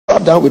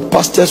sat down with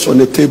pastors on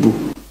the table.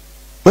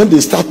 When they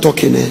start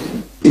talking,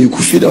 you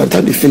could feel that by the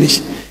time they finish,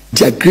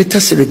 their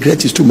greatest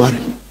regret is to marry.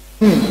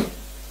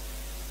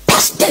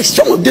 Pastors,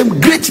 some of them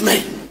great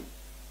men.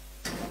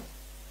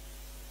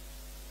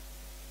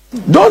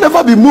 Don't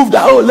ever be moved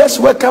that, oh, let's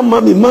welcome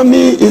mommy.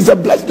 Mommy is a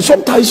blessing.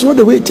 Sometimes it's not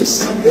the way it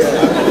is.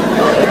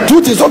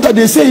 Truth is, sometimes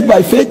they say it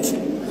by faith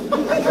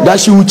that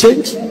she will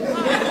change.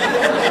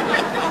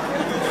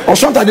 Or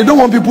sometimes they don't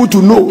want people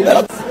to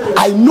know.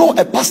 I know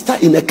a pastor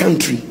in a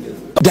country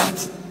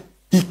that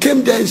he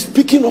came there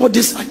speaking all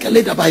this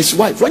accolade about his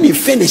wife. When he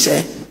finished,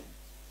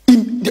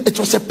 it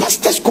was a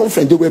pastor's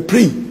conference. They were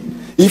praying.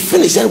 He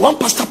finished, and one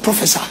pastor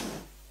prophesied,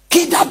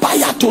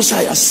 "Kidabaya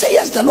tosaya,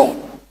 says the Lord,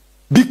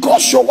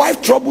 because your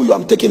wife trouble you,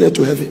 I'm taking her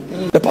to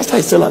heaven." The pastor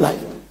is still alive.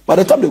 By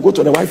the time they go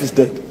to the wife is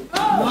dead.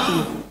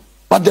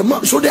 But the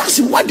man, so they asked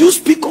him, "Why do you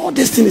speak all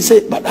this thing?" He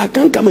said, "But I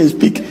can't come and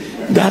speak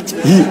that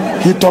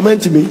he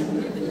torment me."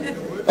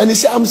 And he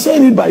said, "I'm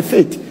saying it by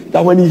faith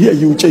that when he hear,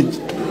 he will change."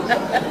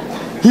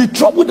 He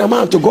troubled the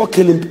man to go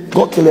kill him,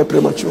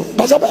 premature.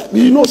 Pastor,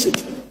 he knows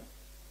it.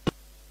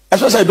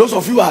 Especially those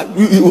of you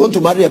you want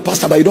to marry a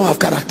pastor but you don't have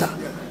character.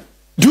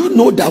 Do you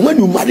know that when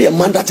you marry a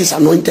man that is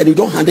anointed, you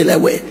don't handle it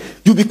well,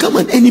 you become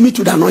an enemy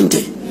to the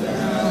anointing?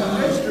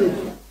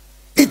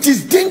 It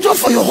is dangerous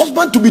for your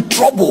husband to be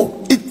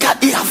troubled. It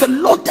have a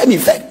long-term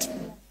effect.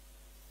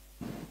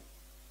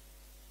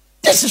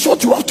 This is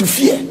what you have to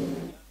fear.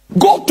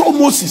 God told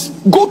Moses,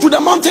 go to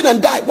the mountain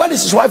and die. Where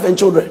is his wife and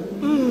children?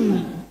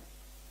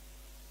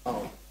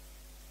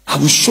 I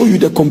will show you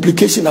the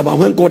complication about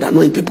when God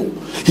anoints people.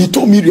 He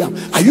told Miriam,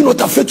 "Are you not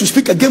afraid to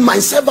speak against my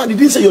servant?" He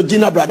didn't say your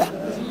dinner brother.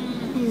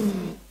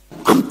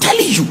 I'm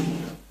telling you,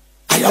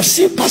 I have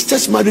seen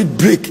pastors married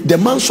break. The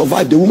man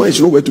survived, the woman is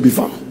nowhere to be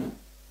found.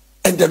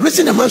 And the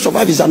reason the man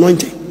survived is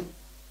anointing.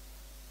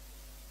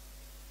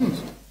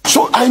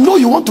 So I know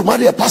you want to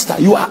marry a pastor.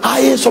 You are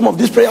eyeing some of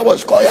these prayer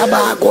words. Do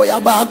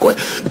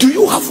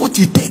you have what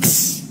it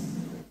takes?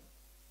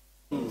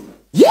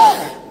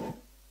 Yeah.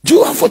 Do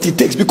you have what it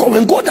takes? Because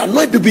when God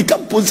anoints, you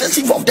become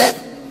possessive of them.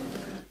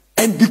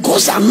 And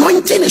because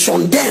anointing is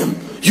on them,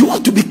 you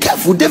have to be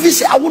careful. David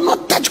said, "I will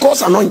not touch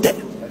God's anointed."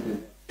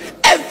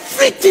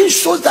 Everything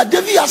shows that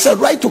David has a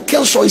right to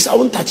kill Saul. I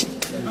won't touch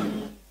it.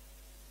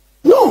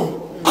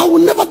 No, I will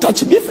never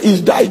touch him. If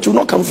he died, it will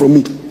not come from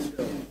me.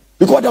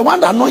 Because the one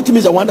that anoints him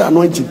is the one that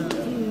anoints him.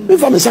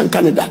 If I'm a son in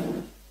Canada,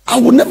 I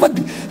will never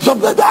be. So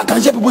I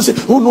can hear people say,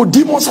 "Oh no,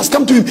 demons has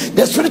come to him.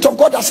 The Spirit of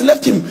God has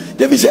left him."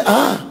 David said,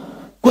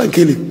 go and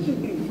kill him.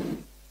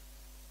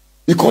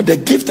 Because the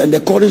gift and the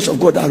callings of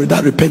God are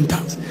without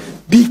repentance.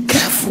 Be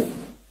careful.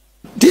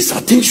 These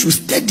are things you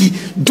study.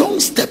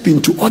 Don't step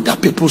into other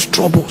people's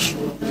troubles.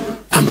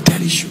 I'm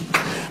telling you.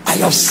 I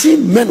have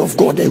seen men of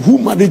God who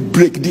married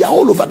break. They are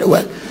all over the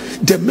world.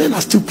 The men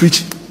are still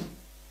preaching.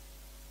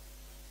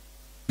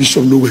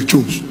 Bishop Noel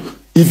Jones,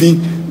 even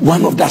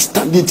one of the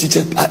standing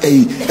teachers,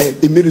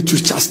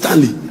 Emeritus Charles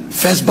Stanley,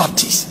 First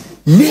Baptist,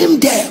 name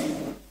them.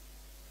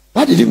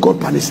 Why didn't God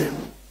punish them?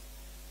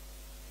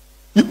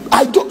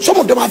 Some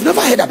of them I've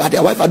never heard about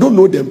their wife. I don't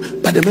know them,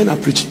 but the men are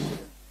preaching.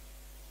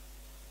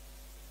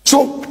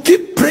 So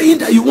keep praying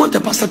that you want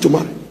a pastor to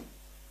marry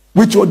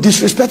with your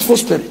disrespectful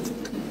spirit.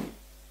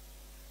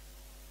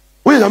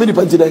 When you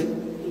are today,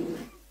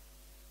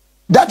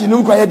 Daddy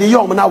no cry the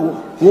young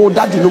now. Oh,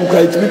 Daddy no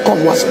cry to me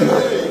come once now.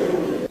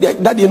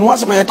 Daddy no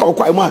was my call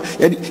quite much.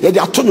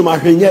 There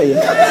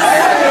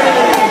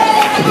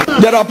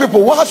are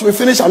people once we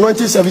finish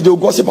anointing service, they will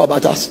gossip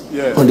about us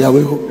on their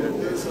way home.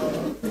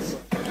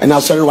 And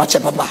I'll sorry, watch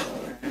it, Papa.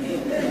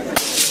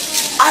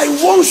 I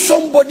want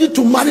somebody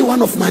to marry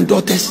one of my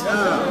daughters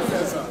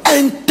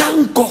and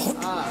thank God.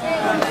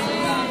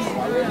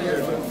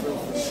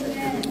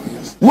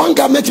 One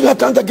guy met me at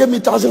Atlanta, gave me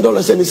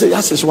 $1,000 and he said,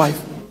 "Yes, his wife.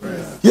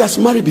 He has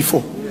married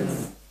before.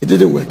 It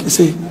didn't work." He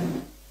said,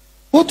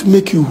 "What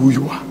make you who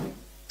you are?"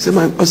 He said,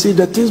 I see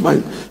the things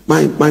my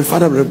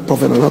father, the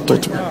prophet, not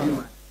taught me.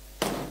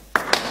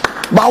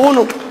 But I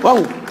want to,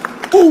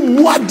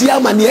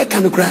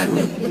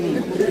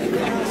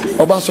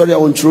 sorry, I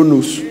want to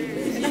news.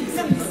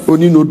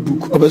 Only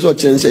notebook. Oba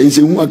change. He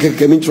said, "Who are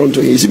coming to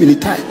Toronto? He said, "We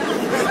need time.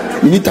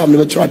 We need time.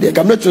 Never try there.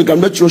 Come not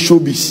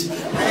showbiz."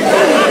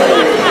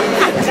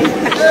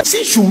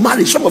 Since you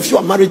marry, some of you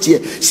are married here.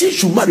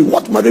 Since you marry,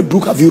 what marriage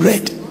book have you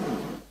read?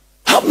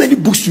 How many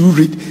books do you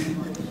read?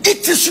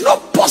 It is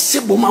not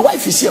possible. My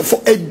wife is here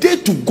for a day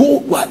to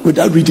go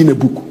without reading a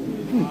book.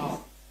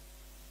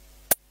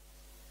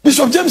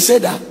 Bishop James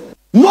said that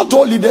not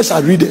all leaders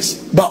are readers,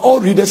 but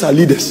all readers are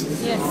leaders.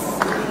 Yes.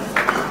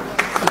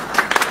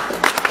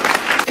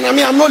 And I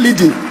mean, I'm not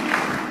leading.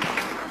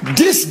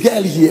 This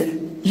girl here,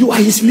 you are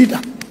his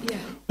leader. Yeah.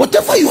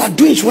 Whatever you are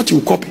doing is what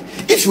you copy.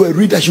 If you are a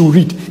reader, you will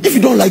read. If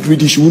you don't like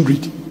reading, you won't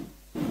read.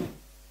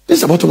 This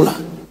is the bottom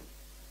line.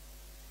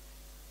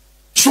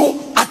 So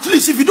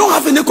least if you don't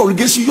have any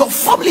congregation, your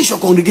family is your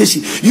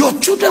congregation. Your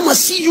children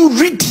must see you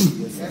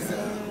reading.